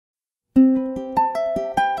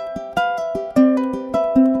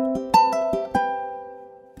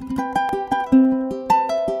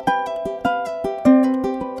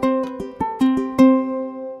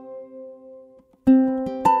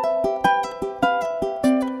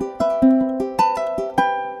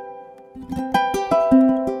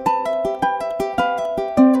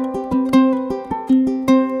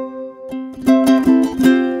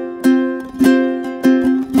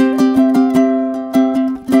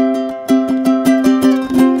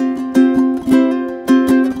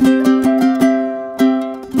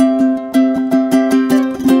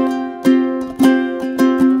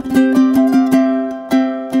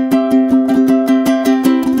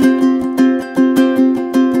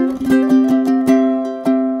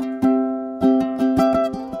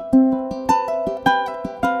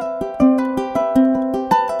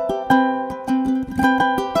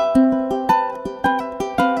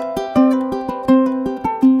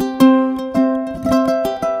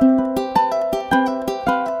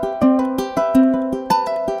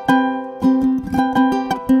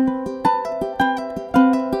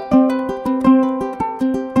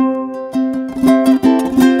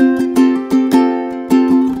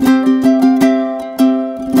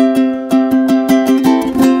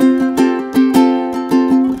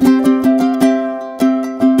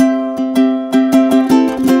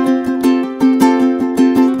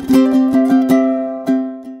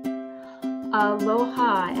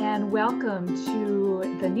welcome to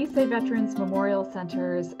the Nisei Veterans Memorial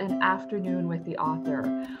Center's An Afternoon with the Author,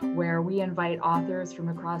 where we invite authors from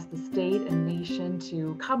across the state and nation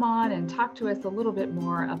to come on and talk to us a little bit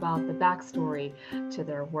more about the backstory to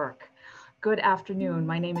their work. Good afternoon.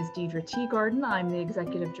 My name is Deidre Teagarden. I'm the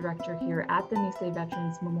Executive Director here at the Nisei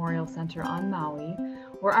Veterans Memorial Center on Maui,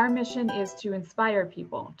 where our mission is to inspire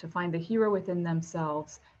people to find the hero within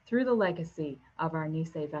themselves through the legacy of our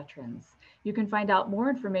Nisei veterans. You can find out more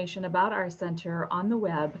information about our center on the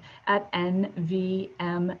web at nvmc.org.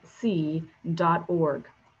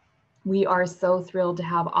 We are so thrilled to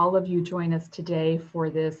have all of you join us today for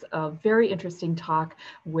this very interesting talk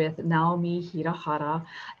with Naomi Hirahara.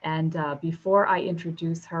 And before I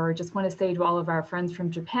introduce her, just want to say to all of our friends from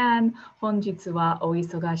Japan, Honjitsu wa o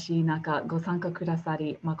isogashii naka go sanka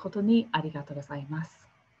kudasari makoto ni arigatou gozaimasu.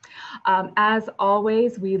 As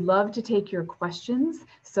always, we love to take your questions,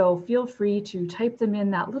 so feel free to type them in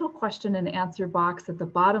that little question and answer box at the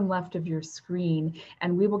bottom left of your screen,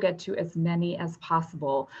 and we will get to as many as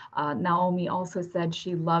possible. Naomi also said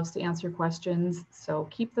she loves to answer questions, so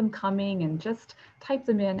keep them coming and just type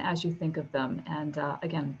them in as you think of them. And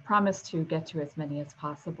again, promise to get to as many as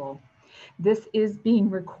possible. This is being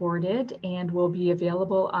recorded and will be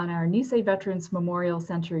available on our Nisei Veterans Memorial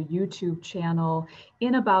Center YouTube channel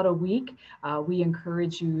in about a week. We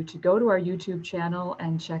encourage you to go to our YouTube channel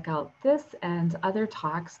and check out this and other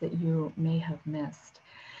talks that you may have missed.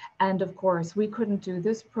 And of course, we couldn't do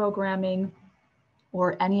this programming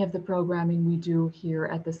or any of the programming we do here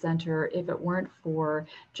at the center if it weren't for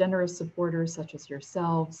generous supporters such as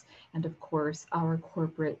yourselves and of course our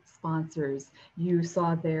corporate sponsors. You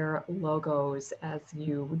saw their logos as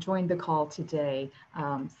you joined the call today,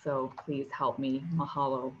 so please help me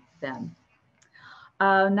mahalo them.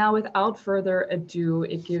 Now, without further ado,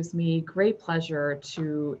 it gives me great pleasure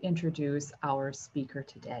to introduce our speaker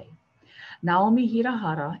today. Naomi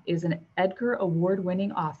Hirahara is an Edgar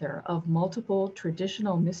Award-winning author of multiple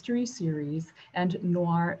traditional mystery series and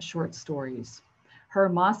noir short stories. Her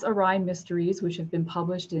Mas Arai mysteries, which have been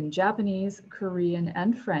published in Japanese, Korean,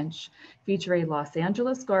 and French, feature a Los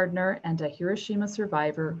Angeles gardener and a Hiroshima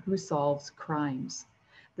survivor who solves crimes.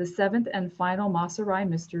 The seventh and final Mas Arai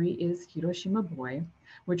mystery is Hiroshima Boy,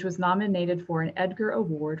 which was nominated for an Edgar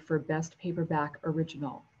Award for Best Paperback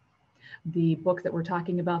Original. The book that we're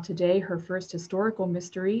talking about today, her first historical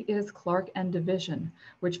mystery, is Clark and Division,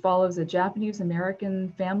 which follows a Japanese-American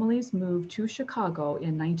family's move to Chicago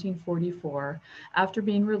in 1944 after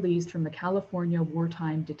being released from a California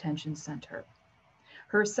wartime detention center.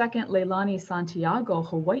 Her second Leilani Santiago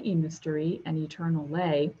Hawaii mystery, An Eternal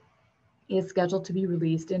Lay, is scheduled to be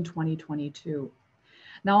released in 2022.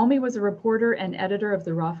 Naomi was a reporter and editor of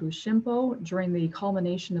the Rafu Shimpo during the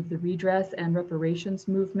culmination of the redress and reparations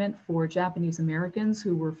movement for Japanese Americans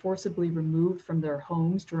who were forcibly removed from their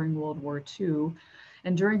homes during World War II.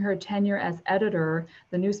 And during her tenure as editor,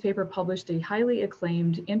 the newspaper published a highly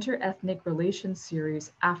acclaimed inter-ethnic relations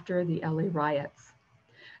series after the LA riots.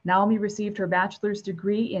 Naomi received her bachelor's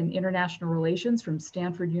degree in international relations from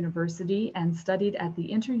Stanford University and studied at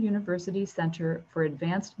the Inter-University Center for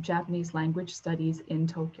Advanced Japanese Language Studies in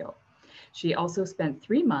Tokyo. She also spent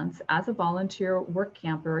 3 months as a volunteer work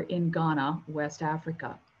camper in Ghana, West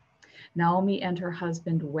Africa. Naomi and her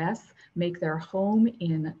husband, Wes, make their home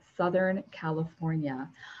in Southern California.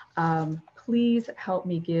 Please help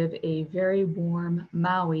me give a very warm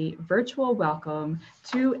Maui virtual welcome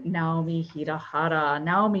to Naomi Hirahara.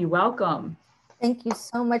 Naomi, welcome. Thank you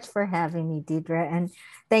so much for having me, Deidre, and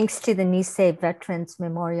thanks to the Nisei Veterans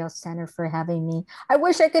Memorial Center for having me. I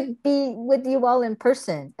wish I could be with you all in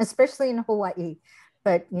person, especially in Hawaii,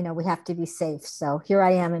 but you know, we have to be safe. So here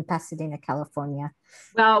I am in Pasadena, California.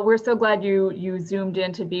 Well, we're so glad you zoomed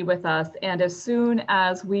in to be with us. And as soon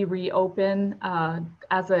as we reopen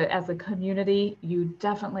as a community, you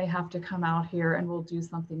definitely have to come out here and we'll do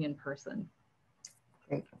something in person.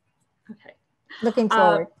 Great. Okay. Looking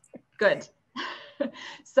forward. Good.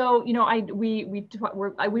 So, you know, we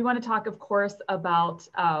want to talk, of course, about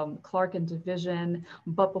Clark and Division,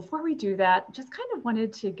 but before we do that, just kind of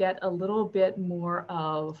wanted to get a little bit more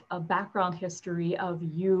of a background history of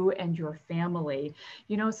you and your family.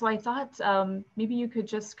 You know, so I thought maybe you could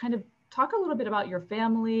just kind of talk a little bit about your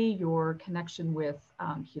family, your connection with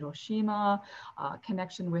Hiroshima,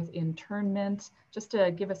 connection with internment, just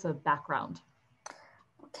to give us a background.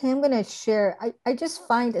 Okay, I'm going to share. I just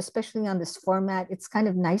find, especially on this format, it's kind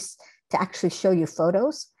of nice to actually show you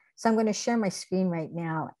photos. So I'm going to share my screen right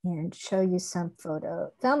now and show you some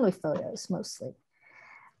family photos mostly.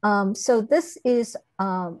 So this is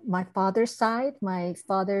my father's side. My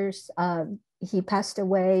father's, he passed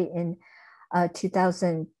away in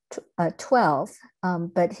 2000, 12,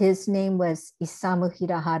 but his name was Isamu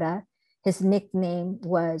Hirahara. His nickname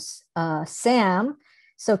was Sam.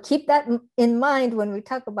 So keep that in mind when we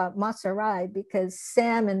talk about Moss Arai, because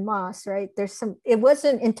Sam and Moss, right? It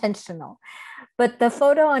wasn't intentional. But the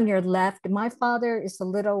photo on your left, my father is a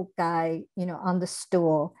little guy, on the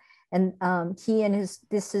stool. And he and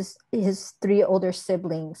this is his three older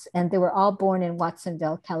siblings, and they were all born in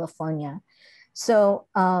Watsonville, California. So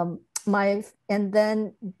and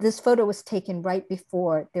then this photo was taken right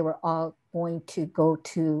before they were all going to go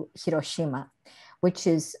to Hiroshima, which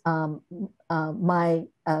is my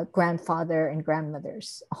grandfather and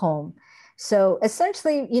grandmother's home. So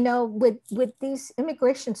essentially, with these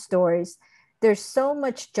immigration stories, there's so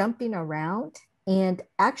much jumping around. And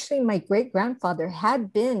actually, my great grandfather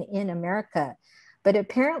had been in America, but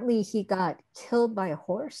apparently he got killed by a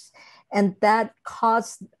horse. And that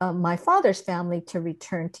caused my father's family to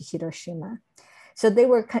return to Hiroshima. So they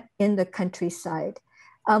were in the countryside.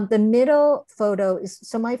 The middle photo is,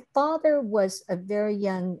 so my father was a very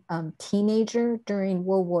young teenager during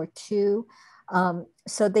World War II.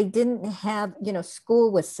 So they didn't have,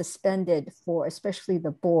 school was suspended for especially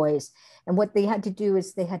the boys. And what they had to do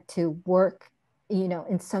is they had to work,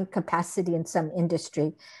 in some capacity in some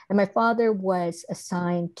industry. And my father was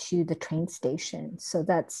assigned to the train station. So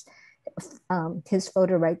that's his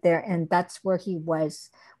photo right there. And that's where he was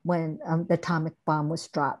when the atomic bomb was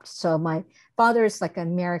dropped. So my father is like an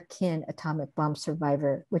American atomic bomb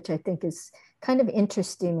survivor, which I think is kind of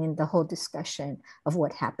interesting in the whole discussion of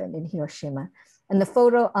what happened in Hiroshima. And the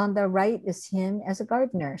photo on the right is him as a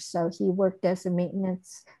gardener. So he worked as a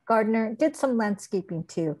maintenance gardener, did some landscaping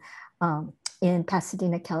too, in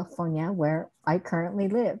Pasadena, California, where I currently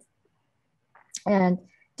live. And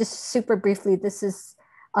just super briefly, this is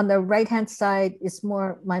on the right-hand side is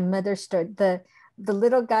more my mother's story. The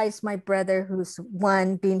little guy is my brother, who's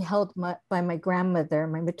one, being held by my grandmother,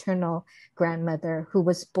 my maternal grandmother, who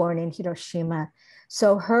was born in Hiroshima.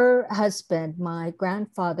 So her husband, my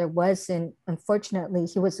grandfather, unfortunately,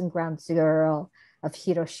 he was in ground zero of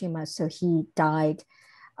Hiroshima, so he died.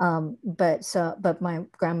 But my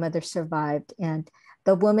grandmother survived, and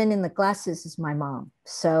the woman in the glasses is my mom.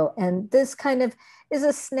 So, and this kind of is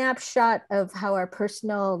a snapshot of how our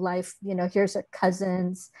personal life, here's our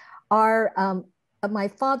cousins. My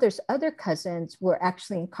father's other cousins were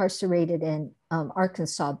actually incarcerated in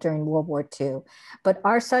Arkansas during World War II. But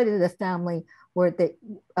our side of the family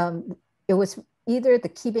it was either the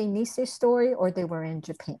Kibe Nisei story, or they were in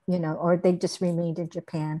Japan, or they just remained in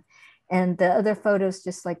Japan. And the other photos,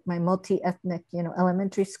 just like my multi-ethnic,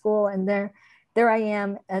 elementary school. And there I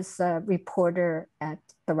am as a reporter at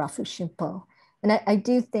the Rafu Shimpo. And I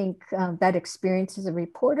do think that experience as a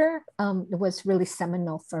reporter was really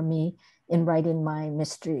seminal for me in writing my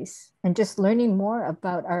mysteries and just learning more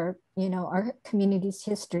about our community's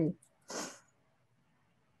history.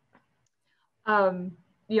 I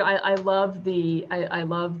love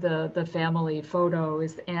the family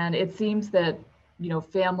photos, and it seems that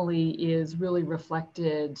family is really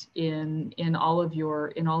reflected in all of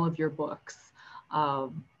your books.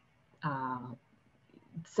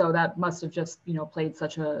 So that must have just played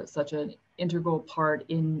such an integral part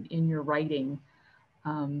in your writing.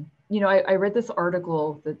 I read this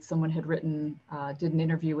article that someone had written, did an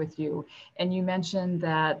interview with you, and you mentioned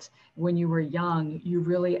that when you were young, you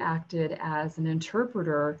really acted as an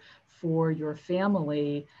interpreter for your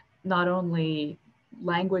family, not only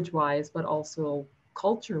language-wise, but also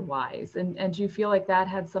culture-wise. And do you feel like that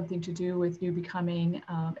had something to do with you becoming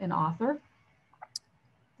an author?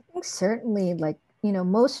 I think certainly,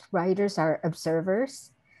 most writers are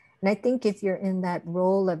observers. And I think if you're in that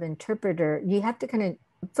role of interpreter, you have to kind of,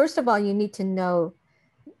 first of all, you need to know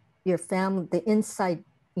your family, the inside,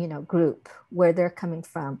 group, where they're coming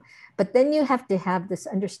from. But then you have to have this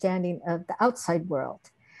understanding of the outside world.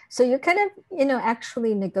 So you're kind of,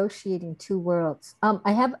 actually negotiating two worlds.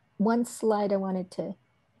 I have one slide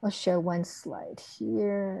I'll share one slide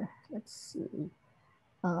here. Let's see.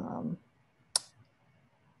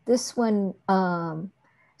 This one,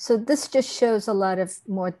 so this just shows a lot of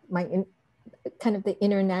more kind of the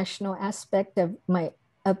international aspect of my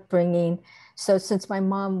upbringing. So since my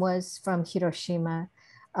mom was from Hiroshima,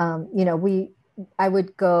 I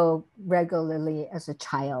would go regularly as a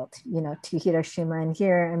child, to Hiroshima. And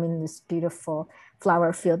here I'm in this beautiful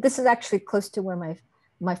flower field. This is actually close to where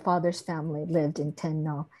my father's family lived in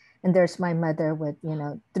Tenno. And there's my mother with,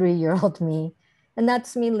 3-year-old me. And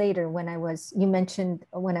that's me later you mentioned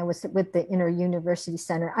when I was with the Inter-University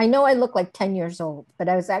Center. I know I look like 10 years old, but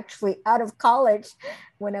I was actually out of college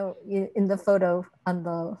when in the photo on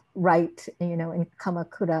the right, in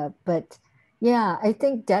Kamakura. But, Yeah, I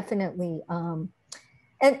think definitely.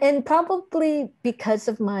 And probably because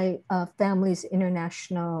of my family's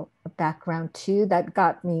international background too, that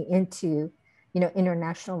got me into,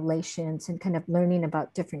 international relations and kind of learning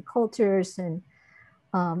about different cultures and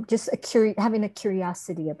just having a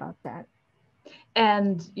curiosity about that.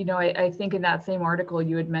 And, I think in that same article,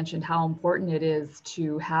 you had mentioned how important it is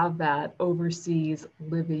to have that overseas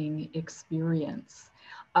living experience.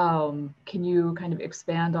 Can you kind of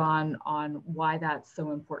expand on why that's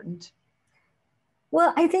so important?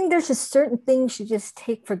 Well, I think there's just certain things you just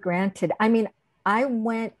take for granted. I mean, I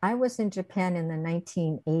was in Japan in the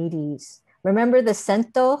 1980s. Remember the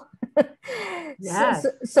sento? So, Yes. so,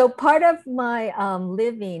 so part of my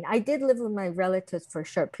living, I did live with my relatives for a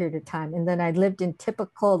short period of time. And then I lived in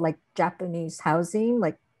typical like Japanese housing,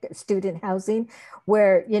 like student housing,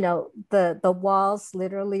 where, the walls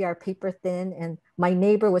literally are paper thin. And my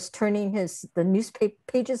neighbor was turning the newspaper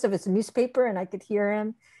pages of his newspaper and I could hear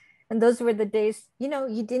him. And those were the days,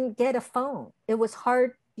 you didn't get a phone. It was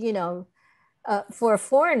hard, for a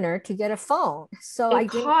foreigner to get a phone. So I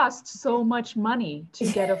It didn't. cost so much money to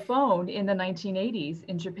get a phone in the 1980s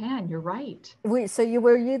in Japan. You're right.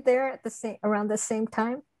 Were you there at the same around the same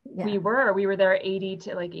time? Yeah. We were there 80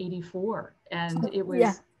 to like 84, and So it yeah.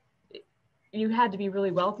 was, you had to be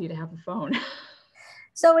really wealthy to have a phone.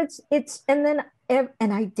 So it's and then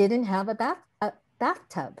and I didn't have a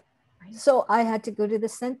bathtub. Right. So I had to go to the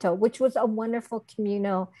Sento, which was a wonderful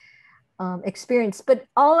communal experience. But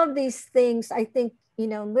all of these things, I think,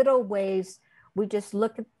 little ways we just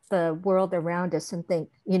look at the world around us and think,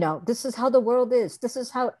 this is how the world is. This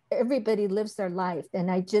is how everybody lives their life.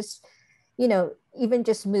 And I just, even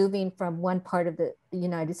just moving from one part of the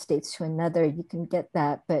United States to another, you can get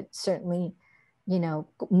that. But certainly,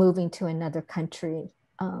 moving to another country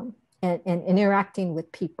and interacting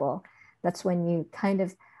with people, that's when you kind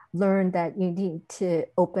of learn that you need to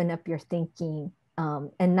open up your thinking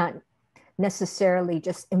and not necessarily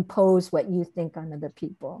just impose what you think on other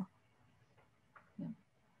people. Yeah,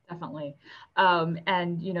 definitely.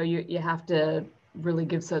 And you have to really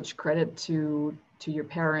give such credit to your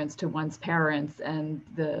parents, to one's parents, and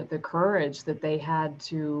the courage that they had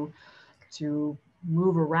to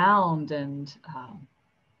move around. And Yeah,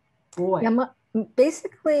 boy,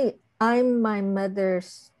 basically, I'm my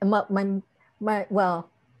mother's well,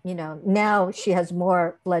 now she has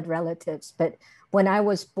more blood relatives, but when I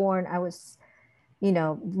was born, I was,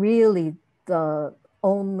 really the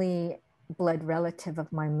only blood relative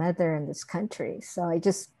of my mother in this country. So I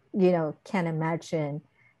just, can't imagine,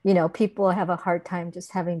 people have a hard time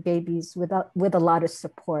just having babies with a lot of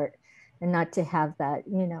support and not to have that,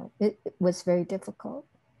 it was very difficult.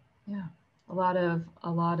 yeah, a lot of a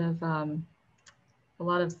lot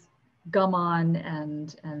of gum on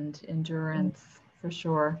and endurance for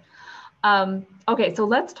sure. Okay, so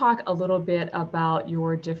let's talk a little bit about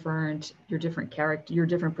your different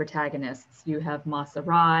protagonists. You have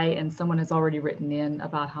Masarai, and someone has already written in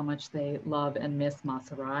about how much they love and miss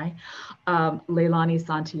Masarai. Leilani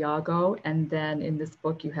Santiago, and then in this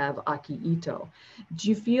book you have Aki Ito. Do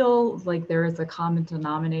you feel like there is a common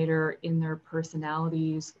denominator in their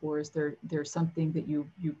personalities, or is there something that you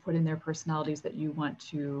put in their personalities that you want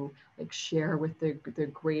to like share with the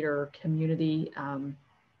greater community?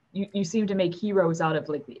 You seem to make heroes out of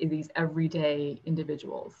like these everyday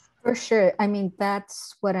individuals. For sure. I mean,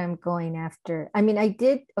 that's what I'm going after. I mean, I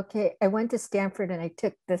went to Stanford and I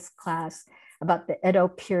took this class about the Edo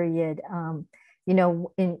period.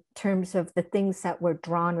 In terms of the things that were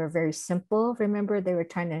drawn were very simple. Remember, they were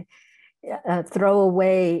trying to throw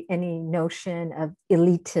away any notion of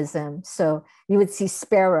elitism. So you would see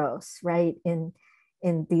sparrows, right, in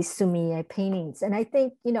these sumie paintings. And I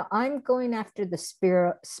think, I'm going after the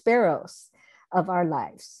sparrows of our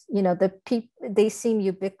lives. They seem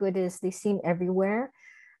ubiquitous, they seem everywhere,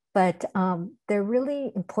 but they're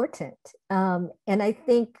really important. And I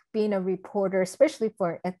think being a reporter, especially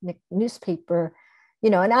for an ethnic newspaper,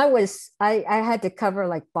 and I had to cover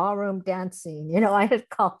like ballroom dancing, I had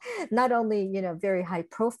called not only, very high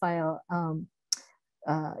profile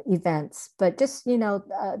events, but just,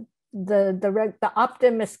 the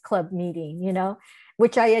Optimist Club meeting,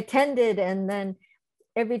 which I attended, and then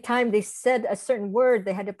every time they said a certain word,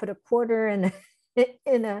 they had to put a quarter in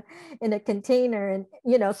in a container, and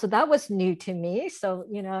so that was new to me. So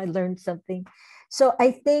I learned something. So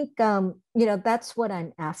I think that's what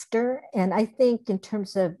I'm after, and I think in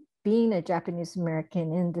terms of being a Japanese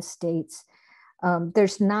American in the States,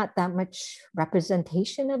 there's not that much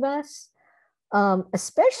representation of us,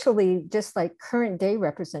 especially just like current day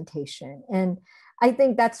representation. And I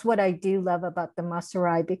think that's what I do love about the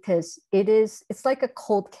Masarai, because it's like a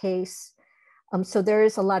cold case. So there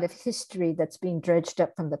is a lot of history that's being dredged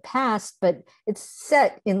up from the past, but it's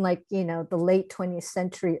set in like, the late 20th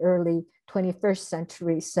century, early 21st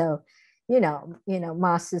century. So,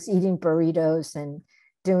 Moss is eating burritos and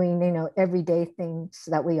doing, everyday things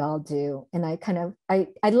that we all do. And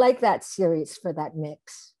I like that series for that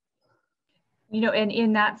mix. And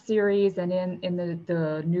in that series and in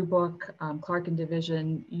the new book, Clark and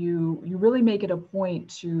Division, you really make it a point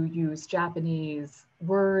to use Japanese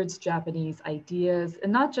words, Japanese ideas,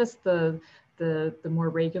 and not just the more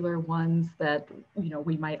regular ones that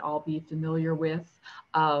we might all be familiar with.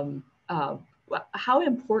 How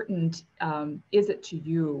important is it to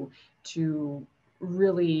you to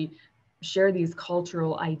really share these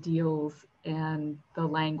cultural ideals and the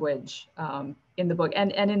language in the book?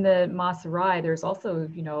 And in the Masarai, there's also,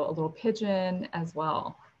 a little pigeon as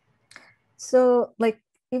well. So like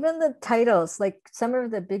even the titles, like some of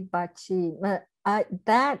the big bachi,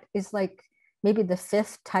 that is like maybe the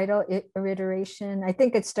fifth title iteration. I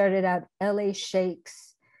think it started out LA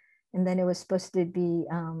Shakes, and then it was supposed to be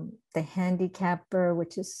the handicapper,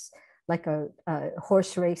 which is like a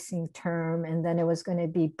horse racing term. And then it was going to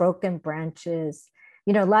be Broken Branches.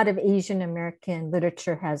 A lot of Asian American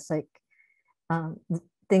literature has like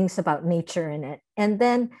things about nature in it. And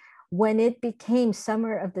then when it became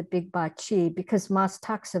Summer of the Big Bachi, because Moss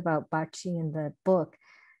talks about bachi in the book,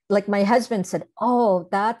 like my husband said, oh,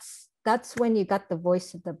 that's when you got the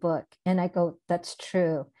voice of the book. And I go, that's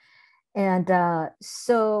true. And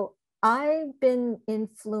so I've been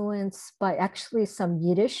influenced by actually some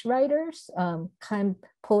Yiddish writers, Chaim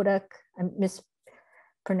Podak, I'm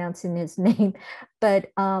mispronouncing his name,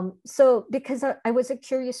 but so because I was a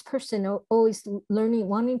curious person, always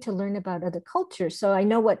wanting to learn about other cultures. So I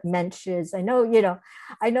know what mensch is. I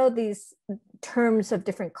know these terms of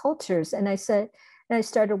different cultures. And I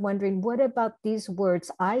started wondering, what about these words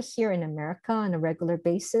I hear in America on a regular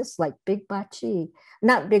basis, like big bachi,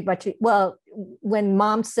 not big bachi. Well, when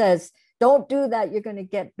mom says, don't do that, you're going to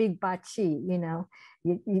get big bachi,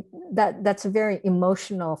 that's a very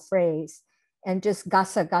emotional phrase. And just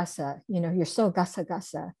gasa gasa, you're so gasa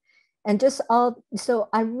gasa. And just so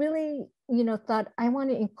I really, thought I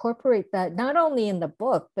want to incorporate that not only in the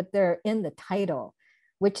book, but they're in the title,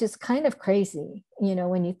 which is kind of crazy,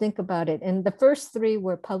 when you think about it. And the first three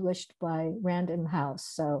were published by Random House.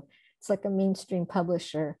 So it's like a mainstream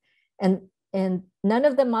publisher. And none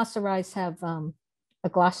of the Masarais have a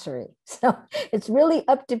glossary. So it's really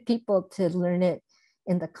up to people to learn it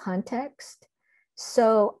in the context.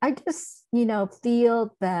 So I just,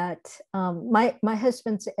 feel that my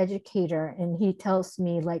husband's an educator, and he tells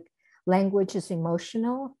me like language is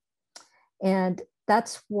emotional. And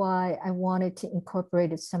that's why I wanted to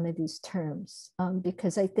incorporate some of these terms,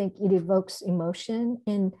 because I think it evokes emotion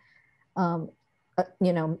in,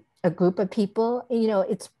 a group of people.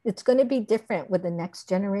 It's going to be different with the next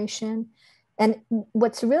generation. And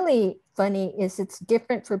what's really funny is it's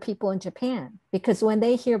different for people in Japan, because when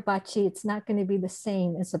they hear bachi, it's not going to be the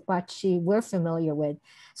same as the bachi we're familiar with.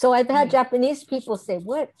 So I've had Japanese people say,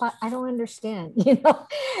 what? I don't understand,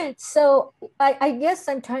 So I guess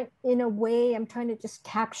I'm trying to just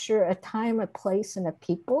capture a time, a place, and a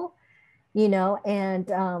people,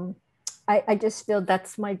 and I just feel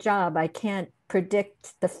that's my job. I can't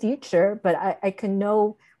predict the future, but I can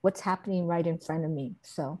know what's happening right in front of me.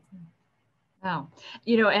 So. Wow.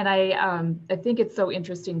 And I think it's so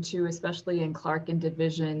interesting too, especially in Clark and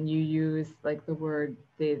Division, you use like the word,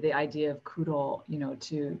 the idea of kuro,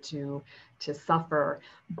 to suffer.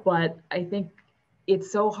 But I think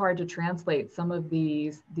it's so hard to translate some of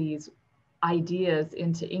these ideas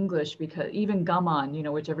into English, because even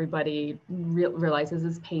gaman, which everybody realizes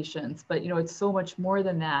is patience, but it's so much more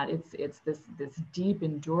than that. It's this deep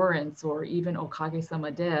endurance, or even okage-sama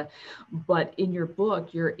de. But in your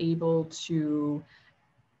book, you're able to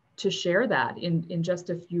share that in just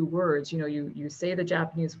a few words. You say the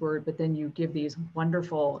Japanese word, but then you give these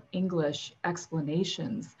wonderful English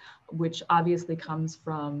explanations, which obviously comes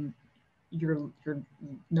from you're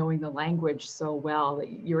knowing the language so well that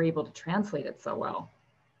you're able to translate it so well.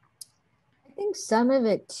 I think some of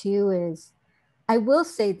it too is, I will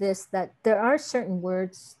say this, that there are certain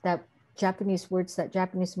words that Japanese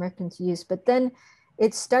Americans use, but then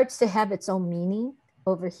it starts to have its own meaning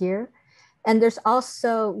over here. And there's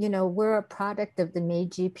also, we're a product of the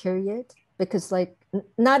Meiji period, because like,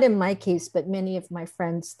 not in my case, but many of my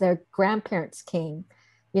friends, their grandparents came,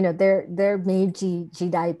 they're Meiji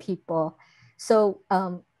Jidai people. So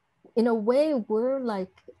in a way, we're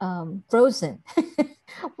like frozen.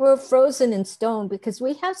 We're frozen in stone, because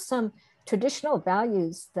we have some traditional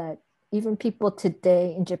values that even people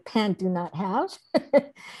today in Japan do not have.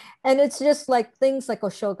 And it's just like things like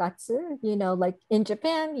oshogatsu, like in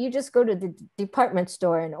Japan, you just go to the department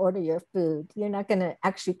store and order your food. You're not going to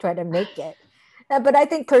actually try to make it. But I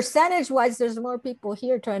think percentage wise, there's more people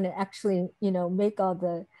here trying to actually, make all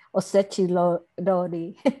the osechi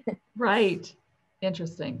rori. Right.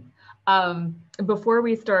 Interesting. Before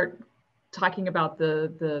we start talking about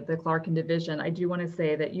the Clarkin division, I do want to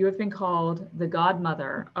say that you have been called the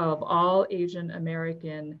godmother of all Asian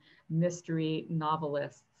American mystery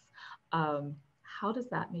novelists. How does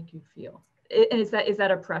that make you feel? And is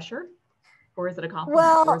that a pressure, or is it a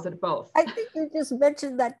compliment, or is it both? I think you just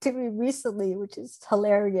mentioned that to me recently, which is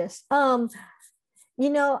hilarious. I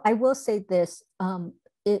will say this.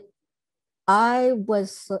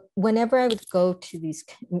 Whenever I would go to these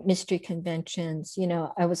mystery conventions,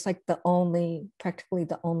 I was like practically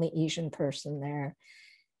the only Asian person there.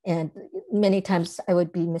 And many times I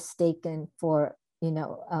would be mistaken for,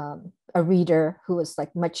 a reader who was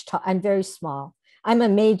like much tall. I'm very small. I'm a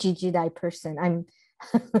Meiji Jidai person. I'm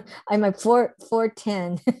a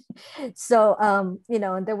 4'10". So,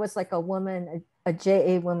 and there was like a woman, a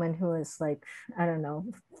JA woman who was like, I don't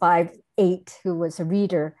know, 5'8", who was a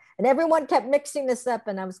reader. And everyone kept mixing this up,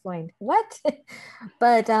 and I was going, what?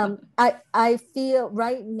 But I feel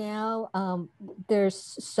right now there's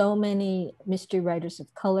so many mystery writers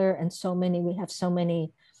of color, and we have so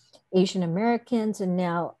many Asian Americans, and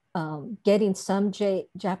now getting some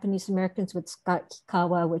Japanese Americans with Scott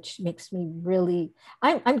Kikawa, which makes me really,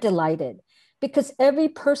 I'm delighted, because every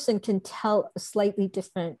person can tell a slightly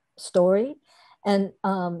different story. And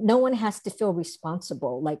no one has to feel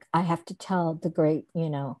responsible. Like I have to tell the great,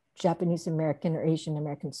 Japanese American or Asian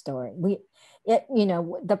American story.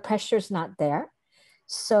 The pressure's not there.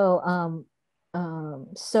 So,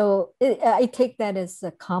 I take that as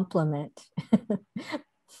a compliment.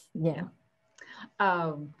 Yeah.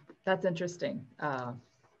 That's interesting.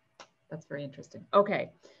 That's very interesting.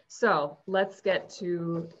 Okay, so let's get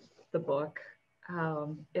to the book.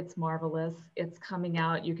 It's marvelous. It's coming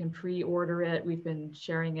out. You can pre-order it. We've been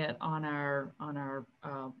sharing it on our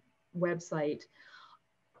website.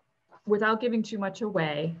 Without giving too much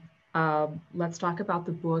away, let's talk about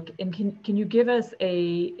the book. And can you give us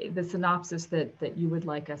the synopsis that you would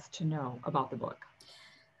like us to know about the book?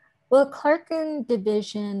 Well, Clarkin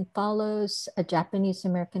Division follows a Japanese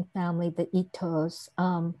American family, the Itos,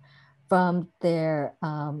 from their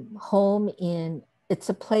home it's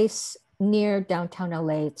a place near downtown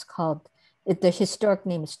LA. It's called, the historic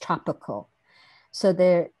name is Tropical. So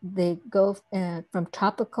they go from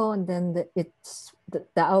Tropical, and then it's the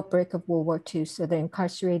outbreak of World War II. So they're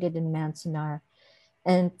incarcerated in Manzanar.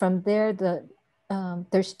 And from there,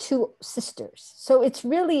 there's two sisters. So it's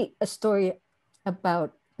really a story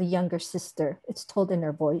about the younger sister. It's told in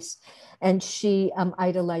her voice. And she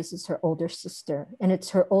idolizes her older sister. And it's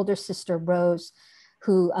her older sister, Rose,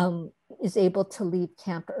 who is able to leave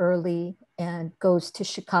camp early and goes to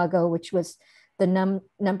Chicago, which was the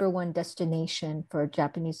number one destination for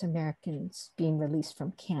Japanese Americans being released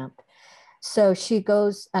from camp. So she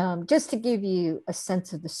goes, just to give you a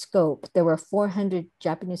sense of the scope, there were 400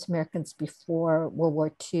 Japanese Americans before World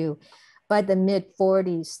War II. By the mid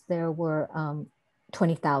 40s, there were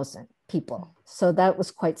 20,000 people. So that was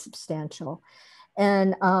quite substantial.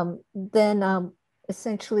 And then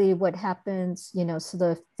essentially what happens, so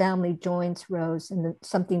the family joins Rose, and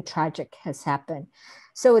something tragic has happened.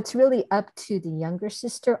 So it's really up to the younger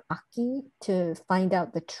sister, Aki, to find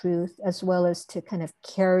out the truth, as well as to kind of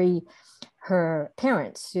carry her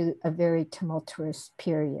parents through a very tumultuous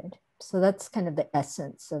period. So that's kind of the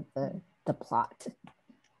essence of the plot.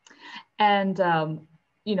 And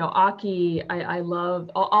Aki, I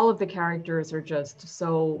love all of the characters are just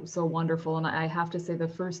so wonderful. And I have to say, the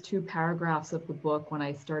first two paragraphs of the book, when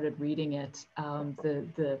I started reading it,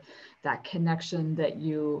 that connection that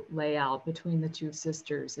you lay out between the two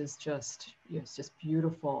sisters is just, it's just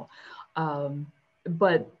beautiful.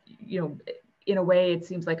 But in a way, it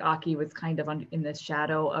seems like Aki was kind of in the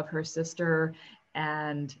shadow of her sister,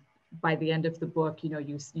 and by the end of the book,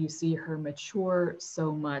 you see her mature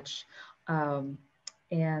so much.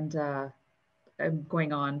 And I'm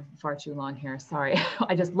going on far too long here. Sorry.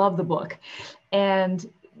 I just love the book. And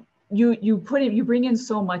you bring in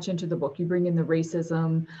so much into the book. You bring in the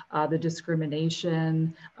racism, the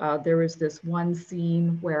discrimination. There was this one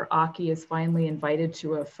scene where Aki is finally invited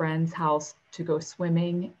to a friend's house to go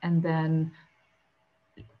swimming, and then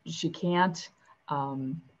she can't.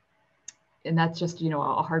 And that's just,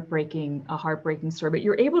 a heartbreaking story. But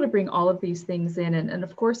you're able to bring all of these things in, and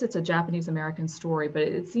of course it's a Japanese American story, but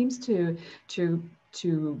it seems to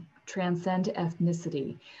transcend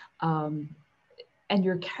ethnicity. And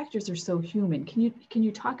your characters are so human. Can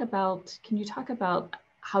you talk about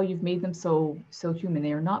how you've made them so human?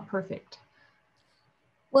 They are not perfect.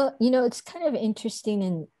 Well, you know, it's kind of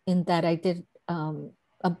interesting in that I did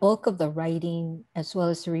a bulk of the writing as well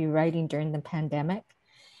as the rewriting during the pandemic.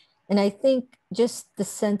 And I think just the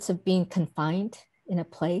sense of being confined in a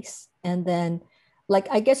place. And then, like,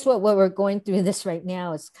 I guess what we're going through this right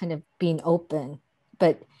now is kind of being open,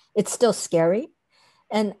 but it's still scary.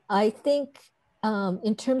 And I think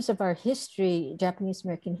in terms of our history, Japanese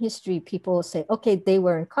American history, people will say, okay, they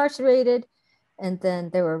were incarcerated and then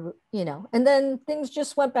they were, you know, and then things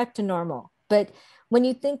just went back to normal. But when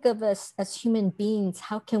you think of us as human beings,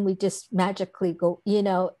 how can we just magically go, you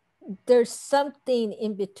know, there's something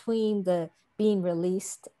in between the being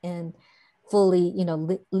released and fully, you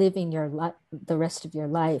know, living your life, the rest of your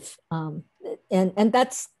life. And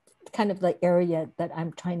that's kind of the area that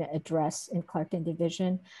I'm trying to address in Clark and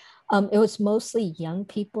Division. It was mostly young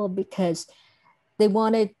people because they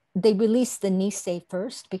released the Nisei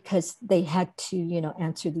first because they had to, you know,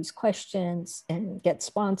 answer these questions and get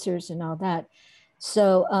sponsors and all that.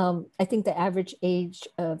 So I think the average age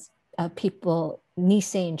of people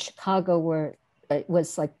Nisei in Chicago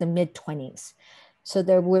was like the mid-20s. So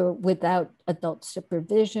they were without adult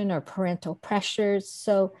supervision or parental pressures.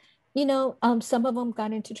 So, you know, some of them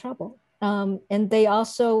got into trouble. And they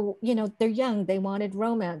also, you know, they're young, they wanted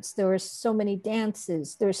romance. There were so many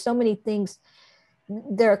dances, there's so many things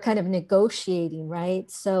they're kind of negotiating, right?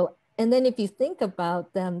 So, and then if you think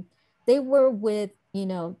about them, they were with, you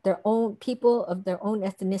know, their own people of their own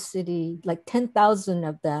ethnicity, like 10,000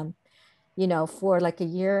 of them, you know, for like a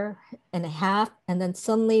year and a half. And then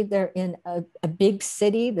suddenly they're in a big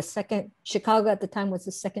city. The second, Chicago at the time was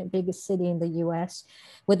the second biggest city in the US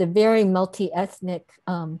with a very multi-ethnic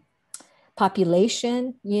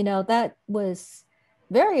population. You know, that was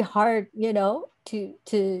very hard, you know,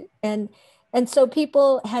 and so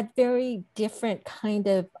people had very different kind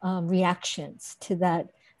of reactions to that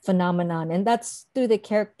phenomenon. And that's through the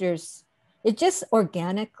characters. It just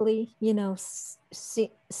organically, you know,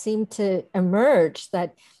 seemed to emerge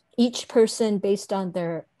that each person, based on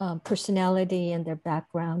their personality and their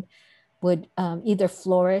background, would either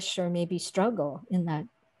flourish or maybe struggle in that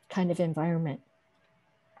kind of environment.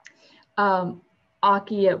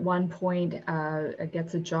 Aki at one point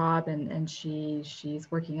gets a job and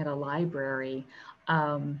she's working at a library.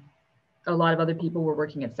 A lot of other people were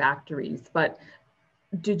working at factories, but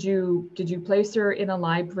did you place her in a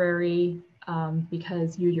library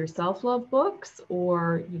because you yourself love books,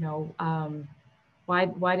 or you know,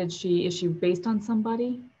 why is she based on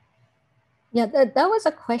somebody? Yeah, that was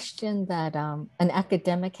a question that an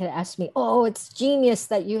academic had asked me. Oh, it's genius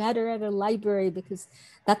that you had her at a library because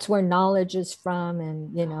that's where knowledge is from,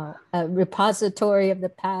 and you know, a repository of the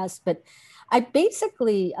past. But I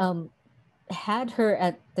basically had her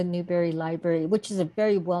at the Newberry Library, which is a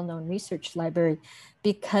very well-known research library,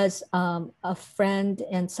 because a friend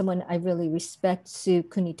and someone I really respect, Sue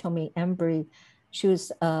Kunitomi Embry, she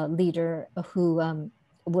was a leader who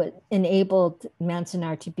enabled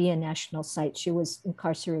Manzanar to be a national site. She was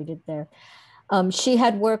incarcerated there. She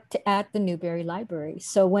had worked at the Newberry Library.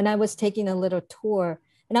 So when I was taking a little tour,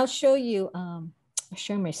 and I'll show you, I'll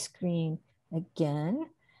share my screen again.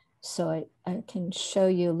 So I can show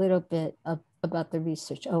you a little bit about the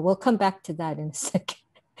research. Oh, we'll come back to that in a second.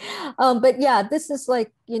 But yeah, this is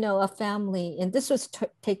like, you know, a family, and this was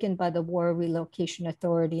taken by the War Relocation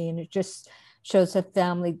Authority, and it just shows a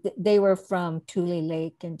family. They were from Tule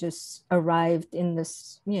Lake and just arrived in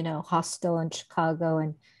this, you know, hostel in Chicago,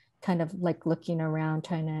 and kind of like looking around,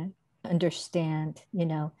 trying to understand, you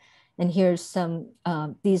know. And here's some,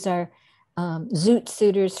 these are zoot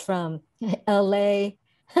suitors from LA,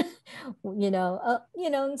 you know,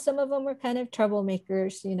 and some of them were kind of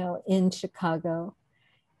troublemakers, you know, in Chicago.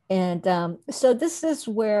 And so this is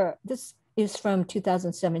from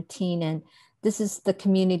 2017, and this is the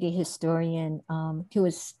community historian who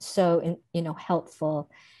was so, you know, helpful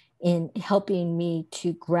in helping me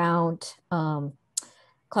to ground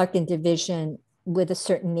Clark and Division with a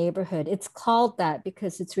certain neighborhood. It's called that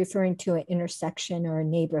because it's referring to an intersection or a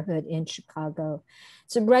neighborhood in Chicago.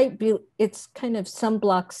 So it's kind of some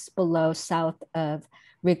blocks below south of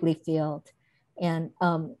Wrigley Field. And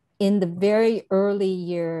in the very early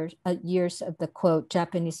years of the quote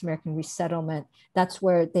Japanese American resettlement, that's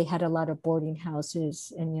where they had a lot of boarding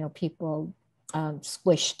houses and, you know, people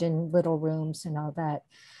squished in little rooms and all that.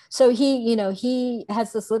 So he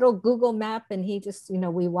has this little Google map, and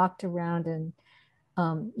we walked around, and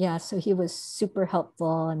yeah, so he was super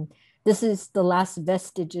helpful. And this is the last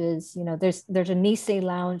vestiges. You know, there's a Nisei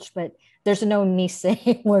lounge, but there's no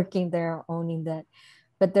Nisei working there owning that.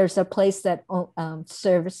 But there's a place that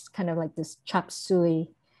serves kind of like this chop suey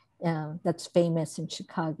that's famous in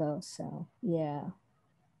Chicago. So yeah,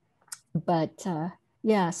 but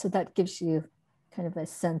yeah, so that gives you kind of a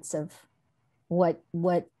sense of what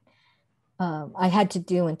I had to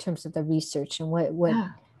do in terms of the research and what Yeah.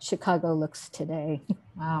 Chicago looks today.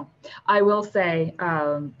 Wow. I will say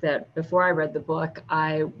that before I read the book,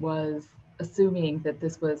 I was assuming that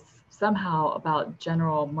this was somehow about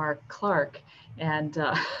General Mark Clark and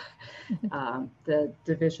the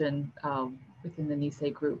division within the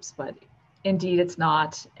Nisei groups, but indeed it's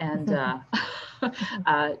not. And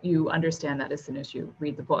you understand that as soon as you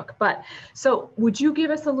read the book. But so would you give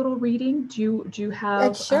us a little reading? Do you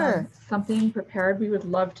have Sure. something prepared? We would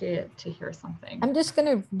love to hear something. I'm just going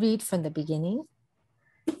to read from the beginning.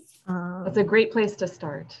 That's a great place to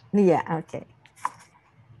start. Yeah, okay.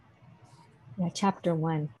 Yeah, chapter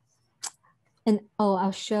 1. And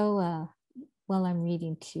I'll show while I'm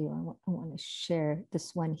reading too. I want to share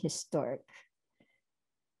this one historic.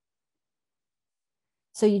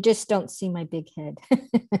 So you just don't see my big head.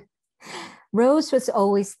 Rose was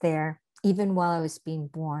always there, even while I was being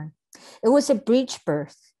born. It was a breech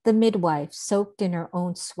birth. The midwife, soaked in her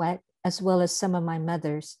own sweat, as well as some of my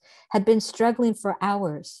mother's, had been struggling for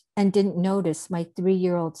hours and didn't notice my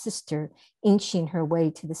 3-year-old sister inching her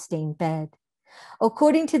way to the stained bed.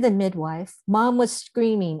 According to the midwife, Mom was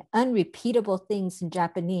screaming unrepeatable things in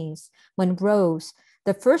Japanese when Rose,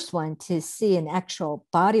 the first one to see an actual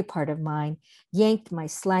body part of mine, yanked my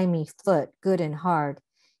slimy foot good and hard.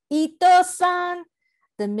 Ito-san!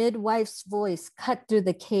 The midwife's voice cut through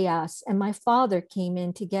the chaos, and my father came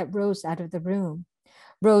in to get Rose out of the room.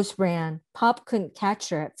 Rose ran. Pop couldn't catch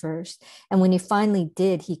her at first, and when he finally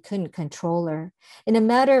did, he couldn't control her. In a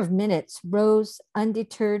matter of minutes, Rose,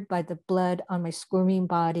 undeterred by the blood on my squirming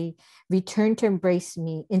body, returned to embrace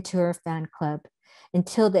me into her fan club.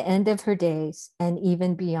 Until the end of her days, and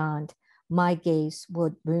even beyond, my gaze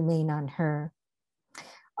would remain on her.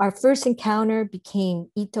 Our first encounter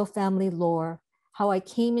became Ito family lore, how I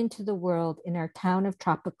came into the world in our town of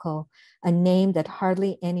Tropical, a name that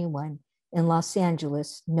hardly anyone in Los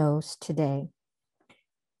Angeles knows today.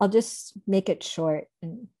 I'll just make it short.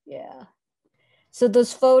 And yeah. So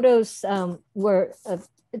those photos were,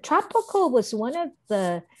 Tropical was one of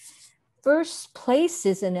the first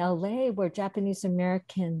places in LA where Japanese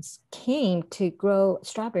Americans came to grow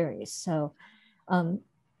strawberries. So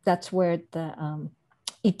that's where the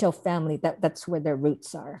Ito family, that's where their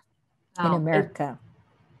roots are in America.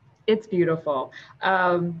 It's beautiful.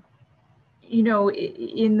 You know,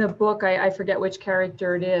 in the book, I forget which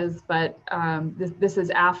character it is, but this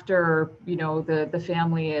is after, you know, the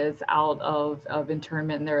family is out of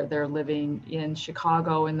internment. They're living in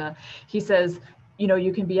Chicago, and he says, you know,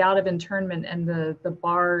 you can be out of internment and the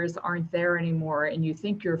bars aren't there anymore, and you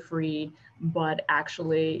think you're free, but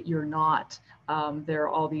actually you're not. There are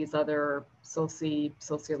all these other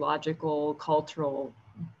sociological, cultural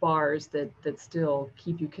bars that still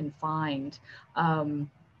keep you confined.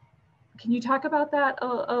 Can you talk about that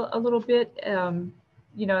a little bit?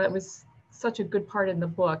 You know, that was such a good part in the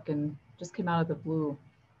book and just came out of the blue.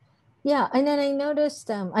 Yeah, and then I noticed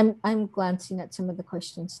I'm glancing at some of the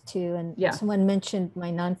questions too, and yeah. Someone mentioned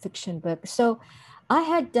my nonfiction book. So I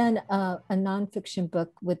had done a nonfiction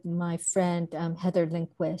book with my friend Heather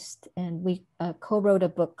Lindquist, and we co-wrote a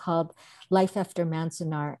book called Life After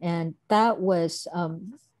Manzanar, and that was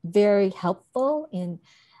very helpful in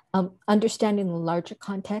understanding the larger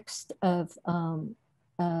context of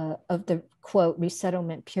the quote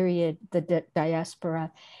resettlement period, the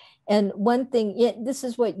diaspora. And one thing, this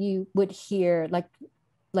is what you would hear,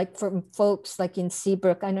 like from folks like in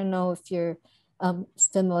Seabrook. I don't know if you're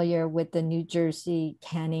familiar with the New Jersey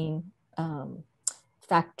canning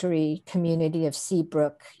factory community of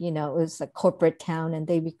Seabrook. You know, it was a corporate town, and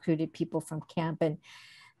they recruited people from camp, and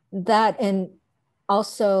that, and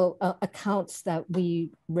also accounts that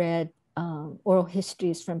we read, oral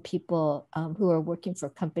histories from people who are working for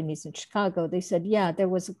companies in Chicago. They said, yeah, there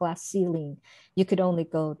was a glass ceiling. You could only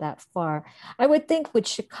go that far. I would think with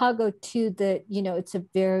Chicago too, that, you know, it's a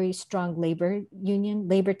very strong labor union,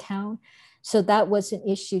 labor town. So that was an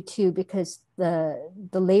issue too, because the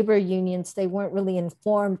labor unions, they weren't really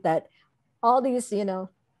informed that all these, you know,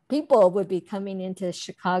 people would be coming into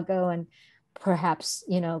Chicago and perhaps,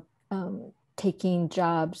 you know, taking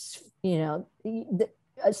jobs. You know,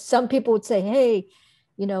 some people would say, hey,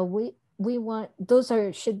 you know, we want, those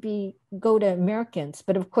should be go to Americans,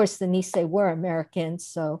 but of course the Nisei were Americans.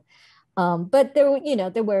 So but there were, you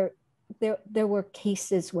know, there were there were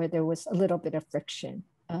cases where there was a little bit of friction.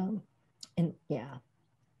 And yeah.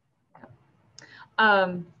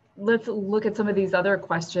 Let's look at some of these other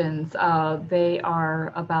questions. They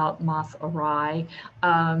are about Mas Arai.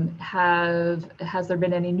 Has there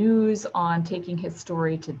been any news on taking his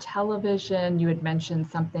story to television? You had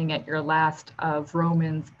mentioned something at your last of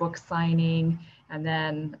Roman's book signing. And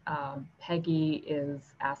then Peggy is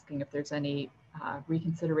asking if there's any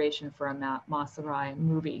reconsideration for a Mas Arai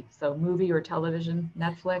movie. So movie or television,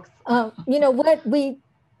 Netflix? You know what, we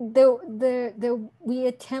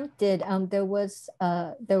attempted,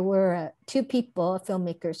 there were two people,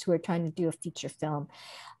 filmmakers, who were trying to do a feature film.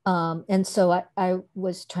 And so I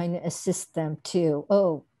was trying to assist them too.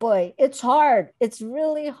 Oh boy, it's hard. It's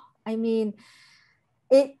really, I mean,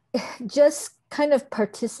 it just kind of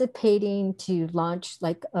participating to launch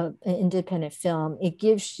like an independent film, it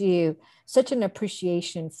gives you such an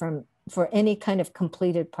appreciation for any kind of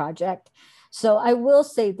completed project. So I will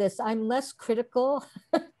say this, I'm less critical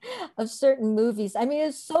of certain movies. I mean,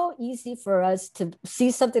 it's so easy for us to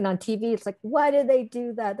see something on TV. It's like, why did they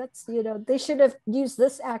do that? That's, you know, they should have used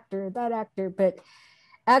this actor, that actor. But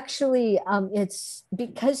actually, it's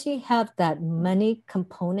because you have that money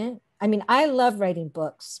component. I mean, I love writing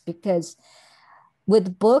books because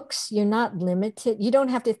with books, you're not limited. You don't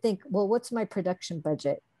have to think, well, what's my production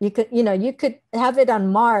budget? You could have it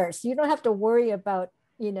on Mars. You don't have to worry about,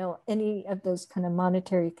 any of those kind of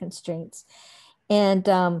monetary constraints. And,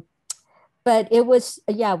 but it was,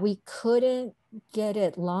 we couldn't get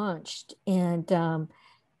it launched. And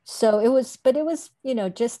so it was,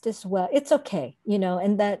 just as well. It's okay,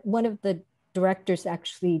 and that one of the directors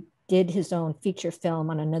actually did his own feature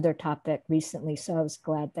film on another topic recently. So I was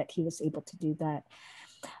glad that he was able to do that.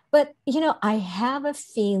 But, I have a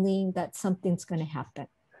feeling that something's going to happen.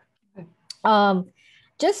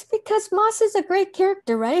 Just because Moss is a great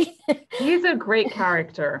character, right? He's a great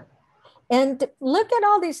character. And look at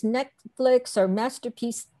all these Netflix or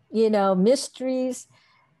Masterpiece, mysteries.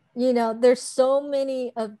 There's so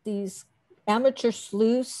many of these amateur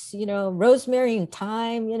sleuths, Rosemary and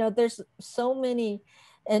Thyme, there's so many,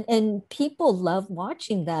 and people love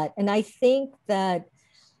watching that. And I think that,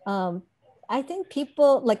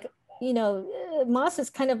 people like, Moss is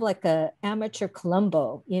kind of like a amateur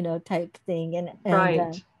Columbo, type thing. And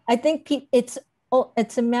right. I think it's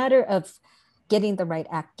a matter of getting the right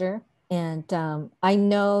actor. And I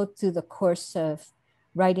know through the course of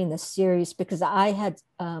writing the series, because I had,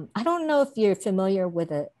 I don't know if you're familiar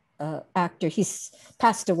with a actor, he's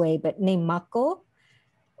passed away, but named Mako.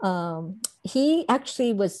 He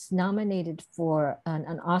actually was nominated for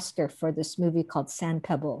an Oscar for this movie called Sand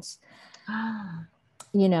Pebbles.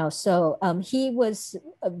 So he was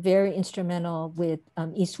very instrumental with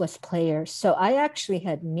East West Players. So I actually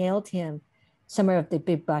had mailed him Summer of the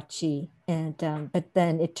Bibachi, and but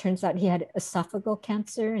then it turns out he had esophageal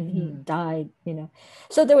cancer and he died.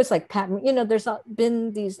 So there was like patent. There's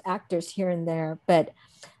been these actors here and there, but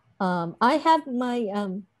I have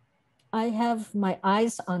my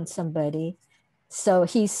eyes on somebody. So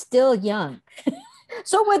he's still young.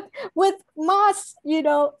 So with Moss,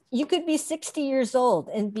 you could be 60 years old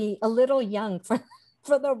and be a little young for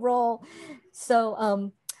the role. So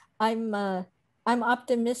I'm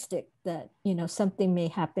optimistic that something may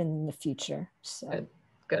happen in the future. So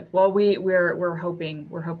good. Well, we're hoping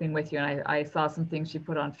with you, and I saw some things you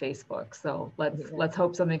put on Facebook. So let's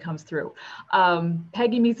hope something comes through.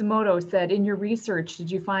 Peggy Mizumoto said, in your research, did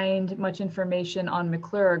you find much information on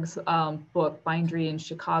McClurg's book Bindery in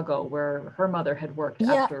Chicago, where her mother had worked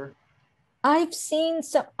after? I've seen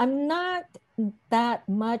some. I'm not that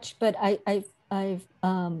much, but I've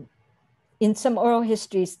in some oral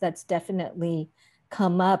histories that's definitely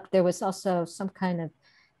come up. There was also some kind of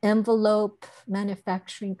envelope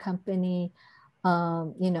manufacturing company.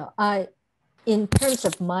 In terms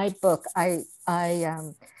of my book, I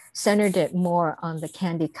centered it more on the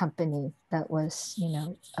candy company that was,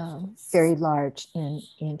 very large in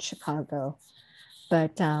Chicago.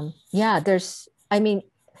 But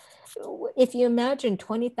if you imagine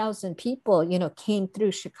 20,000 people, came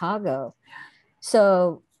through Chicago.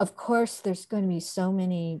 So of course, there's going to be so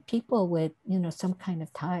many people with, some kind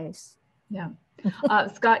of ties. Yeah.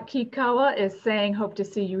 Scott Kikawa is saying, hope to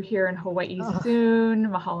see you here in Hawaii soon.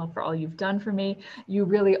 Mahalo for all you've done for me. You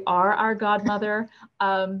really are our godmother.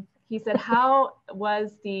 He said, how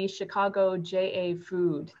was the Chicago JA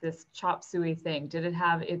food, this chop suey thing? Did it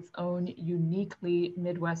have its own uniquely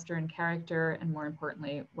Midwestern character? And more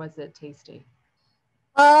importantly, was it tasty?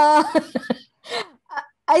 I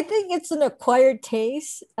think it's an acquired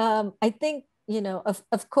taste. I think,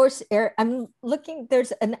 of course, I'm looking,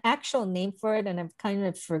 there's an actual name for it and I've kind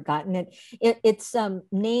of forgotten it. It's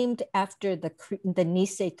named after the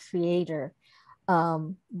Nisei creator.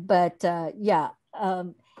 But yeah,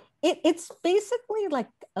 it's basically like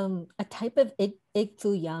a type of egg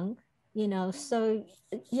foo young, so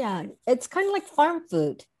yeah, it's kind of like farm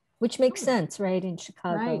food, which makes sense, right, in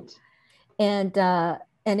Chicago. Right.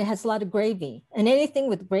 And it has a lot of gravy, and anything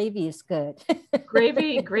with gravy is good.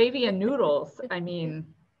 Gravy and noodles. I mean,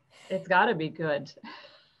 it's got to be good.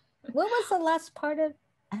 What was the last part of?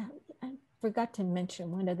 I forgot to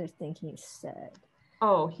mention one other thing he said.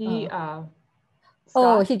 Oh,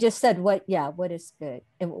 Oh, Scott? he just said what? Yeah, what is good?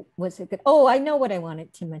 And was it good? Oh, I know what I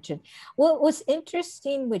wanted to mention. What was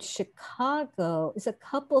interesting with Chicago is a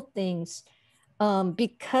couple things,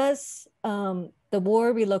 because the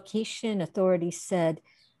War Relocation Authority said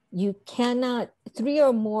you cannot, three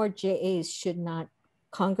or more JAs should not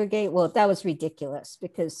congregate. Well, that was ridiculous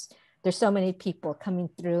because there's so many people coming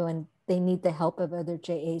through and they need the help of other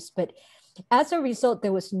JAs. But as a result,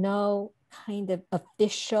 there was no kind of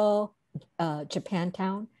official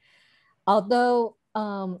Japantown. Although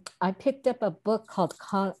I picked up a book called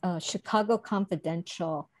Chicago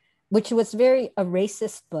Confidential, which was very a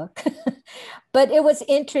racist book, but it was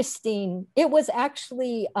interesting. It was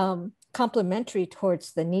actually complimentary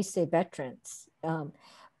towards the Nisei veterans,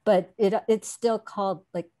 but it's still called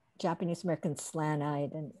like Japanese American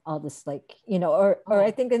slant-eyed and all this, like, or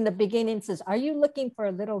I think in the beginning it says, "Are you looking for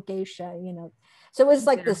a little geisha?" So it was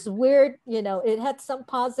like this weird, it had some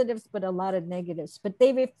positives, but a lot of negatives. But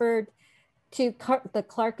they referred to the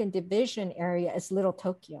Clark and Division area as Little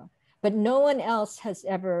Tokyo, but no one else has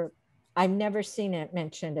ever, I've never seen it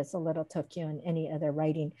mentioned as a Little Tokyo in any other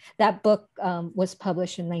writing. That book was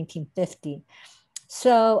published in 1950.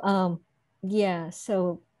 So yeah,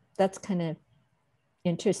 so that's kind of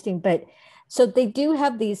interesting. But so they do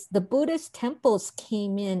have the Buddhist temples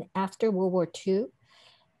came in after World War II.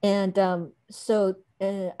 And so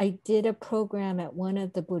I did a program at one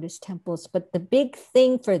of the Buddhist temples, but the big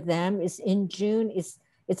thing for them is in June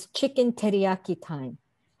it's chicken teriyaki time,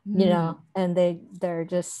 and they're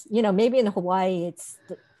just, maybe in Hawaii it's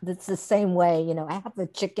the same way, I have the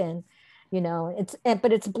chicken,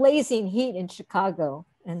 but it's blazing heat in Chicago,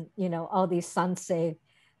 and all these sansei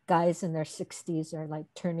guys in their 60s are like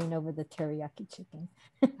turning over the teriyaki chicken.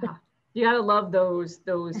 You gotta love those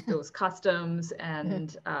customs,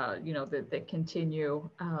 and that continue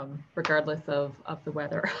regardless of the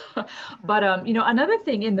weather. But another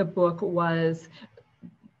thing in the book was,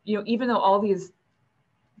 even though all these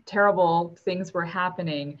terrible things were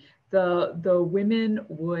happening, the women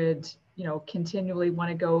would continually want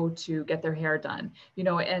to go to get their hair done,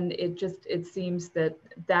 and it seems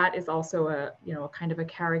that is also a kind of a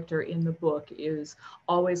character in the book, is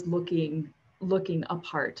always looking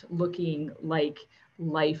apart, looking like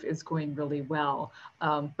life is going really well.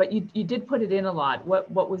 But you did put it in a lot.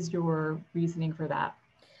 What was your reasoning for that?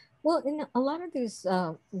 Well, in a lot of these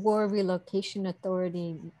War Relocation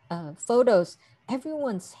Authority photos,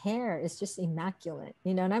 everyone's hair is just immaculate,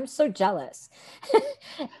 and I'm so jealous.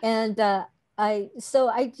 And but I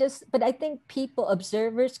think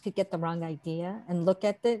observers could get the wrong idea and look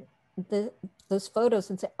at those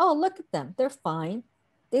photos and say, oh, look at them, they're fine.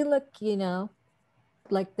 They look,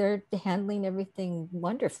 like they're handling everything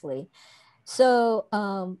wonderfully. So,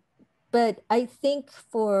 but I think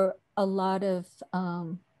for a lot of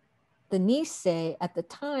the Nisei at the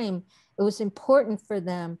time, it was important for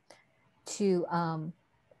them to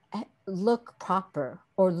look proper,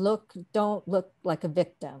 or don't look like a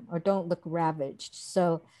victim, or don't look ravaged.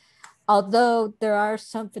 So although there are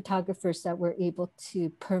some photographers that were able to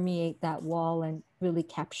permeate that wall and really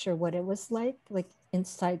capture what it was like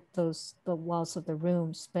inside the walls of the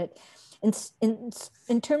rooms, but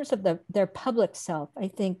in terms of their public self, I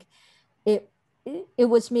think it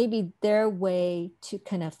was maybe their way to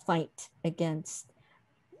kind of fight against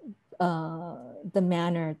the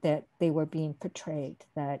manner that they were being portrayed,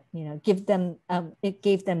 that it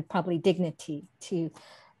gave them probably dignity to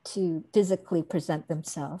physically present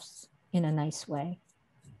themselves in a nice way.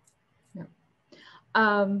 Yeah.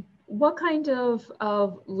 What kind of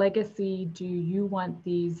legacy do you want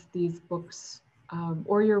these books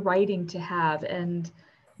or your writing to have? And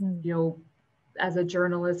as a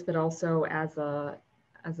journalist, but also as a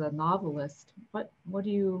novelist, what do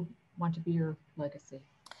you want to be your legacy?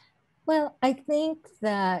 Well, I think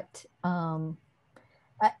that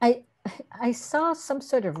I saw some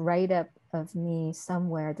sort of write-up of me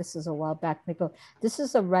somewhere. This is a while back. They go, this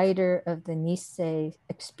is a writer of the Nisei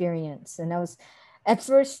experience. And I was, at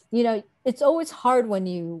first, it's always hard when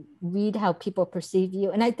you read how people perceive you.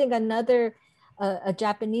 And I think another a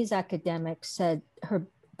Japanese academic said her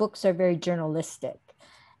books are very journalistic.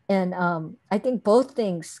 And I think both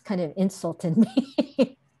things kind of insulted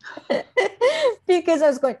me because I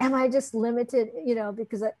was going, am I just limited?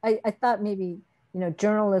 Because I thought maybe,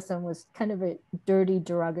 journalism was kind of a dirty,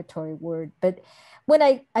 derogatory word. But when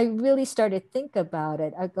I really started to think about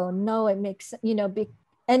it, I go, no, it makes,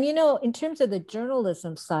 and, in terms of the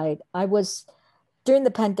journalism side, I was, during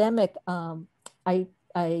the pandemic, I,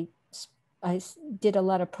 I, I did a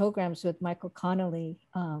lot of programs with Michael Connolly.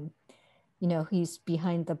 He's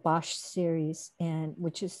behind the Bosch series, and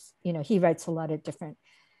which is, he writes a lot of different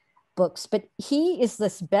books, but he is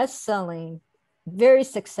this best-selling, very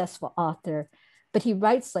successful author, but he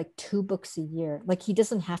writes like 2 books a year. Like, he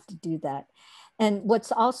doesn't have to do that. And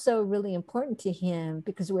what's also really important to him,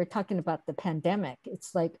 because we're talking about the pandemic,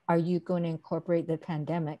 it's like, are you going to incorporate the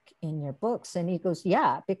pandemic in your books? And he goes,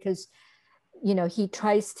 yeah, because, he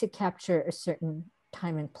tries to capture a certain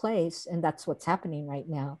time and place, and that's what's happening right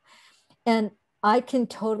now. And I can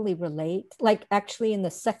totally relate. Like, actually, in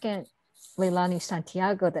the second Leilani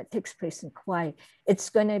Santiago that takes place in Kauai, it's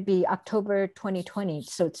going to be October 2020.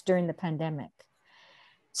 So it's during the pandemic.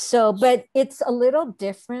 So, but it's a little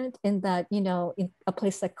different in that, in a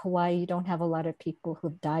place like Kauai, you don't have a lot of people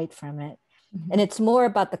who've died from it. Mm-hmm. And it's more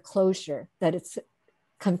about the closure, that it's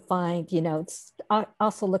confined, it's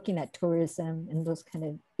also looking at tourism and those kind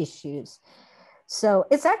of issues. So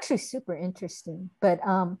it's actually super interesting. But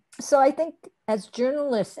so I think as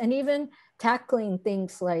journalists, and even tackling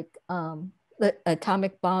things like the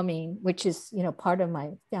atomic bombing, which is, part of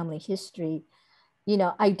my family history,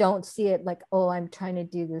 I don't see it like, oh, I'm trying to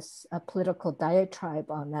do this political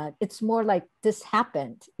diatribe on that. It's more like, this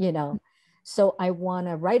happened, so I want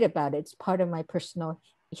to write about it. It's part of my personal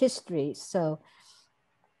history. So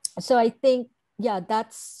I think, yeah,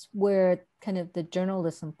 that's where kind of the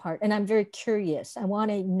journalism part, and I'm very curious. I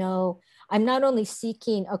want to know, I'm not only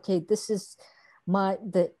seeking, okay, this is my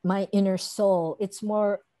inner soul. It's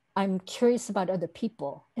more, I'm curious about other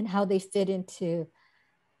people and how they fit into,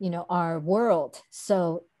 our world.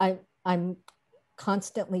 So I'm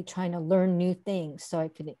constantly trying to learn new things so I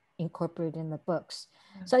could incorporate in the books.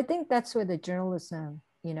 So I think that's where the journalism,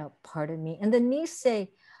 part of me, and the Nisei,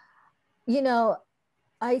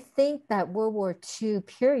 I think that World War II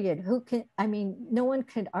period, no one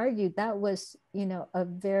could argue that was, a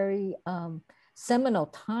very seminal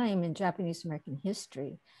time in Japanese American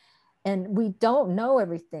history. And we don't know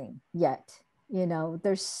everything yet.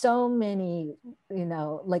 There's so many,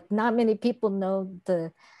 like, not many people know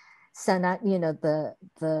the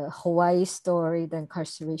Hawaii story, the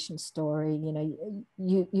incarceration story.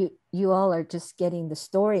 You all are just getting the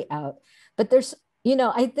story out. But there's,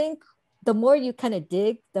 I think the more you kind of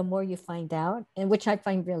dig, the more you find out, and which I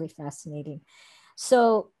find really fascinating.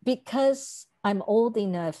 So because I'm old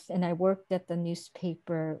enough, and I worked at the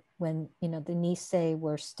newspaper when, the Nisei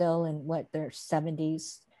were still in their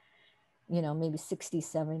 70s, maybe 60s,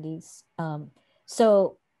 70s.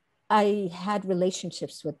 So I had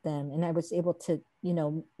relationships with them, and I was able to,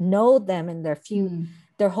 know them and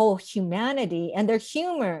their whole humanity and their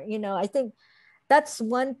humor. I think that's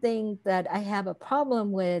one thing that I have a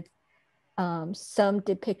problem with. Some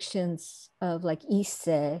depictions of like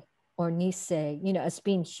Issei or Nisei, as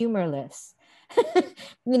being humorless,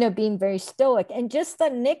 being very stoic, and just the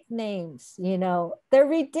nicknames, they're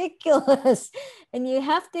ridiculous. And you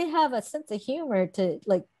have to have a sense of humor to,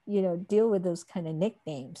 like, deal with those kind of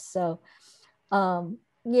nicknames. So,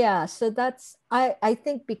 yeah, so that's, I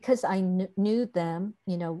think because I knew them,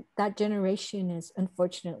 that generation is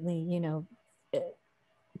unfortunately,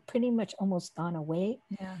 pretty much almost gone away.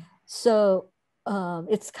 Yeah. So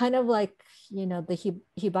it's kind of like, the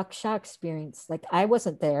hibakusha experience. Like, I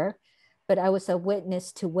wasn't there, but I was a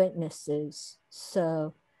witness to witnesses.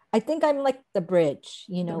 So I think I'm like the bridge,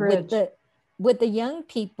 with the young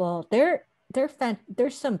people.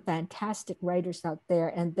 There's some fantastic writers out there,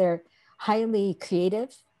 and they're highly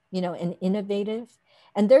creative, and innovative,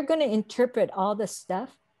 and they're going to interpret all this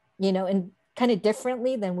stuff, and kind of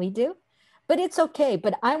differently than we do. But it's okay.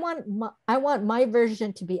 But I want my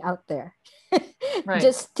version to be out there, right.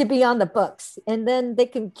 Just to be on the books, and then they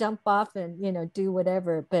can jump off and do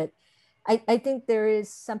whatever. But I think there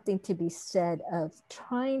is something to be said of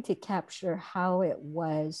trying to capture how it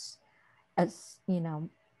was, as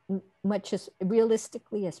much as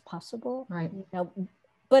realistically as possible. Right.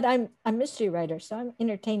 But I'm a mystery writer, so I'm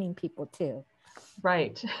entertaining people too.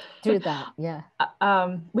 Right. through that. Yeah.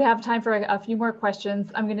 We have time for a few more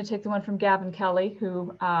questions. I'm going to take the one from Gavin Kelly,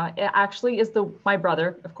 who actually is my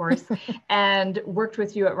brother, of course, and worked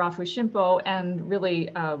with you at Rafu Shimpo and really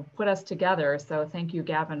put us together. So thank you,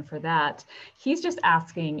 Gavin, for that. He's just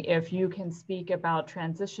asking if you can speak about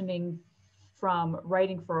transitioning from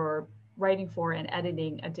writing for and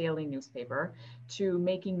editing a daily newspaper to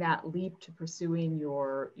making that leap to pursuing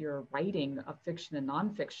your writing of fiction and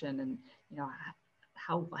nonfiction, and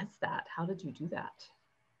how was that? How did you do that?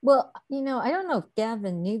 Well, I don't know if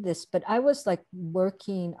Gavin knew this, but I was like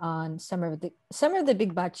working on some of the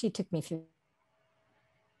Big Bachi took me through.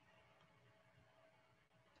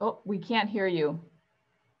 Oh, we can't hear you.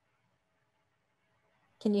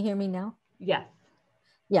 Can you hear me now? Yes.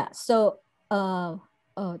 Yeah. So,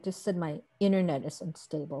 just said my internet is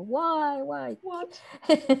unstable. Why? What?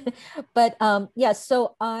 But yeah.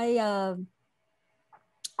 So I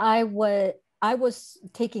was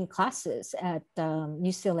taking classes at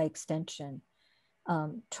UCLA Extension,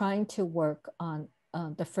 trying to work on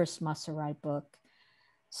the first Masarai book.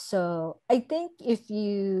 So I think if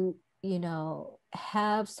you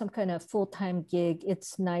have some kind of full-time gig,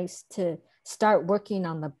 it's nice to start working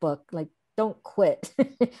on the book. Like, don't quit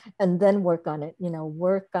and then work on it.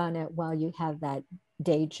 Work on it while you have that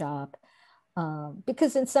day job,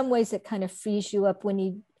 because in some ways it kind of frees you up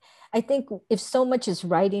I think if so much is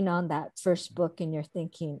writing on that first book and you're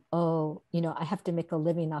thinking, oh, I have to make a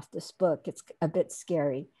living off this book, it's a bit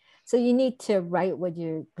scary. So you need to write what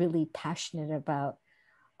you're really passionate about.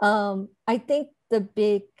 I think the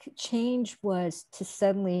big change was to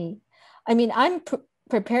suddenly, I'm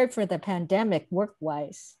prepared for the pandemic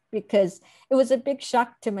work-wise, because it was a big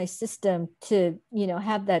shock to my system to,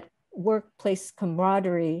 have that workplace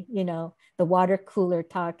camaraderie, the water cooler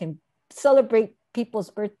talk and celebrate people's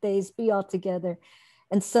birthdays, be all together,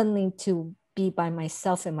 and suddenly to be by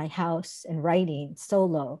myself in my house and writing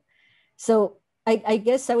solo. So I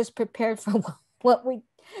guess I was prepared for what we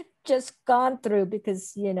just gone through,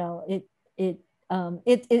 because it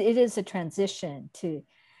is a transition to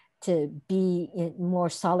be more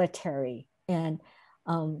solitary and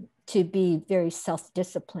to be very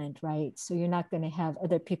self-disciplined, right? So you're not going to have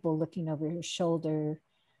other people looking over your shoulder.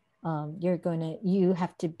 You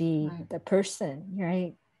have to be right. The person,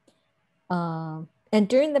 right? And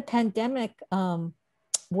during the pandemic,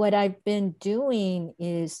 what I've been doing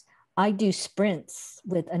is I do sprints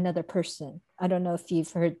with another person. I don't know if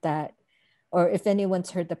you've heard that, or if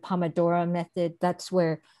anyone's heard the Pomodoro method. That's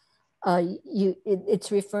where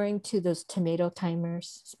it's referring to those tomato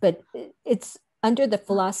timers, but it's under the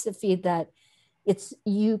philosophy that it's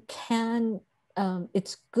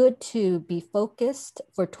good to be focused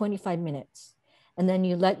for 25 minutes, and then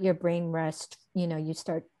you let your brain rest. You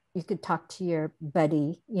could talk to your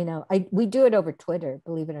buddy. We do it over Twitter,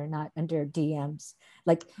 believe it or not, under DMs,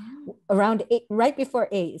 like around 8, right before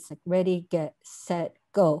 8, it's like ready, get, set,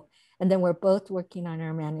 go. And then we're both working on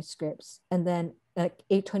our manuscripts. And then at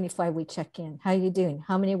 8:25, we check in. How are you doing?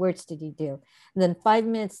 How many words did you do? And then 5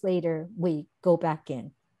 minutes later, we go back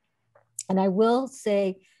in. And I will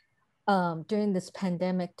say, during this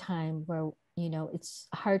pandemic time where, it's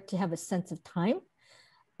hard to have a sense of time,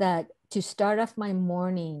 that to start off my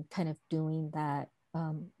morning kind of doing that,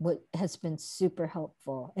 what has been super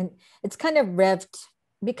helpful. And it's kind of revved,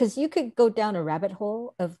 because you could go down a rabbit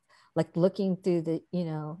hole of like looking through the,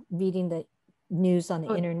 reading the news on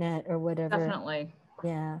the internet or whatever. Definitely.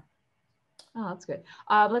 Yeah. Oh, that's good.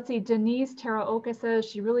 Let's see. Denise Teraoka says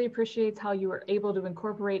she really appreciates how you were able to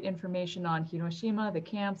incorporate information on Hiroshima, the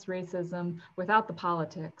camps, racism, without the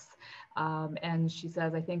politics. And she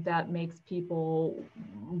says, I think that makes people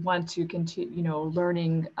want to continue,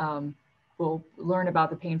 learning, will learn about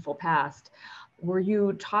the painful past. Were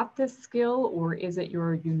you taught this skill, or is it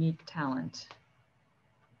your unique talent?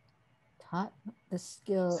 Taught the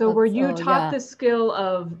skill. So were you taught the skill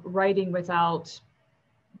of writing without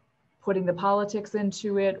putting the politics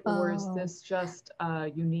into it, or is this just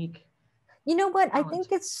unique? You know what? Talent? I think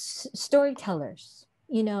it's storytellers.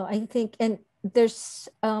 I think, and there's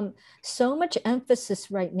so much emphasis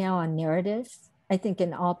right now on narrative, I think,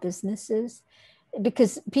 in all businesses,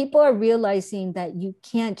 because people are realizing that you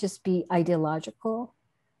can't just be ideological,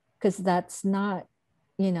 because that's not,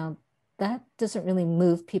 that doesn't really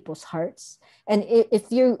move people's hearts. And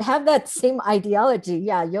if you have that same ideology,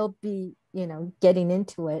 yeah, you'll be, getting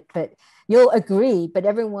into it, but you'll agree, but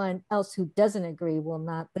everyone else who doesn't agree will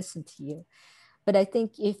not listen to you. But I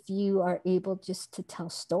think if you are able just to tell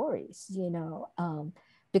stories,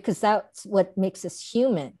 because that's what makes us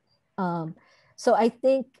human. So I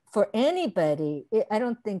think for anybody, I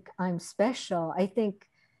don't think I'm special. I think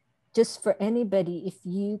just for anybody, if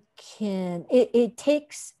you can, it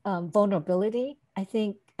takes vulnerability. I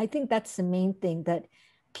think that's the main thing, that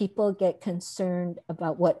people get concerned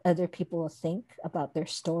about what other people will think about their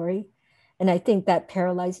story. And I think that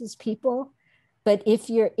paralyzes people. But if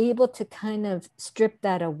you're able to kind of strip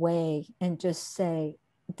that away and just say,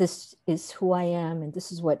 this is who I am, and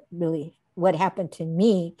this is what happened to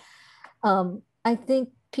me, I think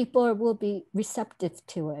people will be receptive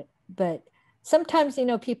to it. But sometimes,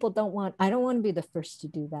 people I don't want to be the first to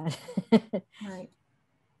do that. Right.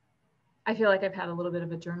 I feel like I've had a little bit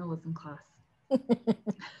of a journalism class.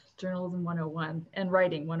 Journalism 101 and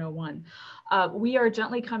writing 101. We are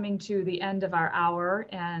gently coming to the end of our hour,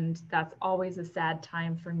 and that's always a sad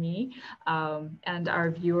time for me and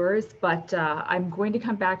our viewers, but I'm going to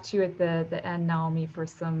come back to you at the end, Naomi, for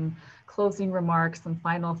some closing remarks, some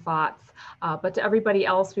final thoughts. But to everybody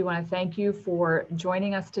else, we want to thank you for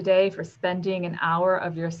joining us today, for spending an hour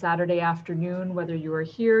of your Saturday afternoon, whether you are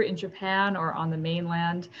here in Japan or on the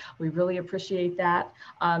mainland. We really appreciate that.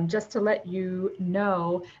 Just to let you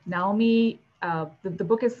know, Naomi, the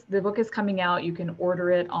book is coming out. You can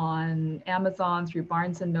order it on Amazon, through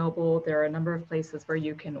Barnes & Noble. There are a number of places where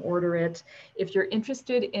you can order it. If you're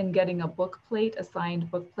interested in getting a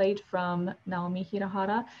signed book plate from Naomi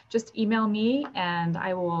Hirahara, just email me and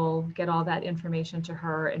I will get all that information to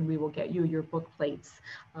her, and we will get you your book plates.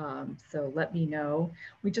 So let me know.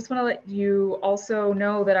 We just want to let you also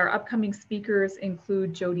know that our upcoming speakers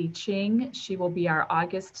include Jody Ching. She will be our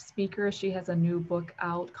August speaker. She has a new book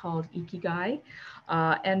out called Ikigai.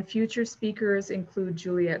 And future speakers include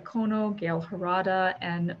Juliet Kono, Gail Harada,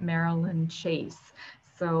 and Marilyn Chase.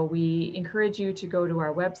 So we encourage you to go to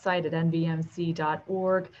our website at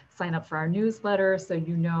nvmc.org, sign up for our newsletter so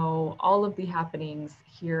you know all of the happenings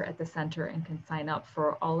here at the center and can sign up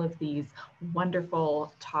for all of these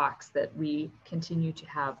wonderful talks that we continue to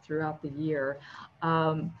have throughout the year.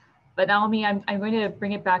 But Naomi, I'm going to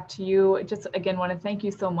bring it back to you. Just again, want to thank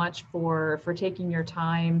you so much for taking your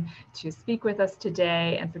time to speak with us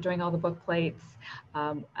today and for doing all the book plates.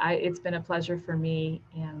 It's been a pleasure for me,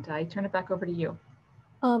 and I turn it back over to you.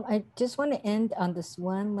 I just want to end on this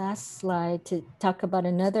one last slide to talk about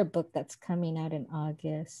another book that's coming out in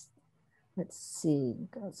August. Let's see,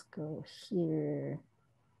 let's go here.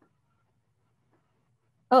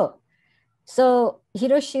 Oh, so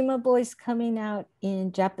Hiroshima Boy's coming out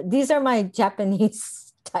in Japan. These are my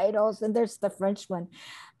Japanese titles, and there's the French one.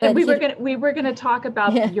 But and we were gonna talk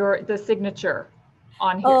about the signature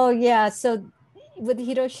on here. Oh yeah, so with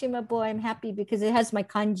Hiroshima Boy, I'm happy because it has my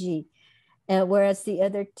kanji. Whereas the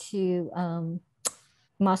other two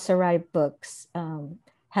Masarai books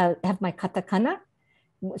have my katakana.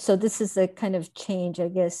 So this is a kind of change, I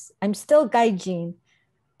guess. I'm still gaijin,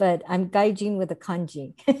 but I'm gaijin with a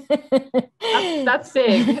kanji. That's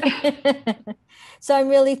big. So I'm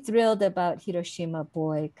really thrilled about Hiroshima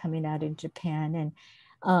Boy coming out in Japan.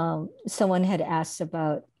 And someone had asked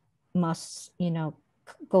about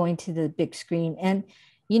going to the big screen. And,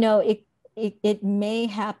 it may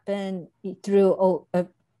happen through a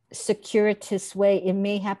circuitous way. It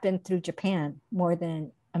may happen through Japan more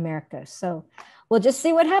than America. So we'll just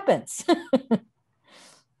see what happens.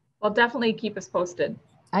 Well, definitely keep us posted.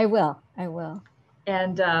 I will.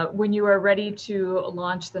 And when you are ready to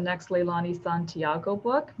launch the next Leilani Santiago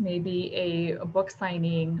book, maybe a book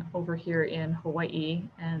signing over here in Hawaii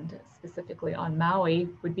and specifically on Maui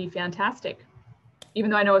would be fantastic. Even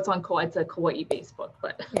though I know it's a Kauai-based book,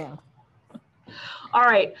 but yeah. All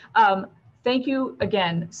right. Thank you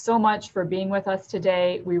again so much for being with us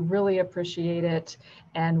today. We really appreciate it.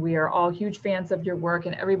 And we are all huge fans of your work,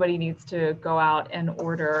 and everybody needs to go out and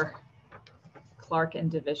order Clark and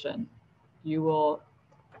Division. You will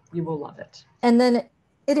love it. And then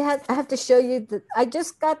I have to show you I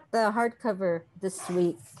just got the hardcover this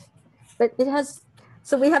week, but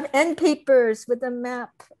so we have end papers with a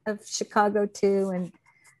map of Chicago too.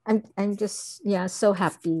 And I'm just, so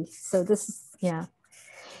happy. So this is,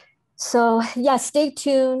 So stay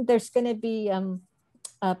tuned. There's going to be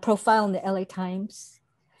a profile in the LA Times.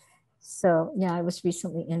 So I was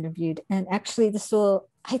recently interviewed, and actually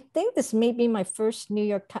I think this may be my first New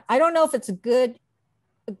York Times. I don't know if it's a good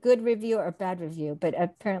review or a bad review, but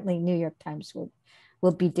apparently New York Times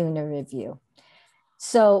will be doing a review.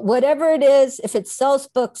 So whatever it is, if it sells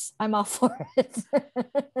books, I'm all for it.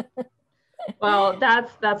 Well,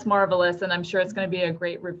 that's marvelous, and I'm sure it's going to be a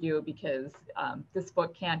great review because this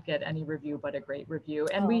book can't get any review but a great review.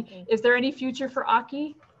 And is there any future for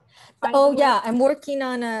Aki? Oh yeah, I'm working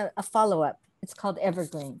on a follow-up. It's called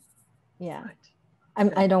Evergreen. Yeah,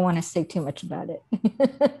 right. I don't want to say too much about it.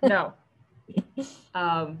 No.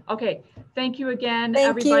 Okay, thank you again, Thank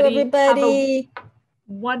everybody. you, everybody. Have a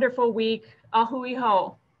wonderful week. Ahui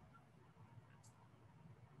ho.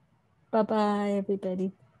 Bye-bye,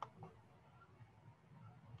 everybody.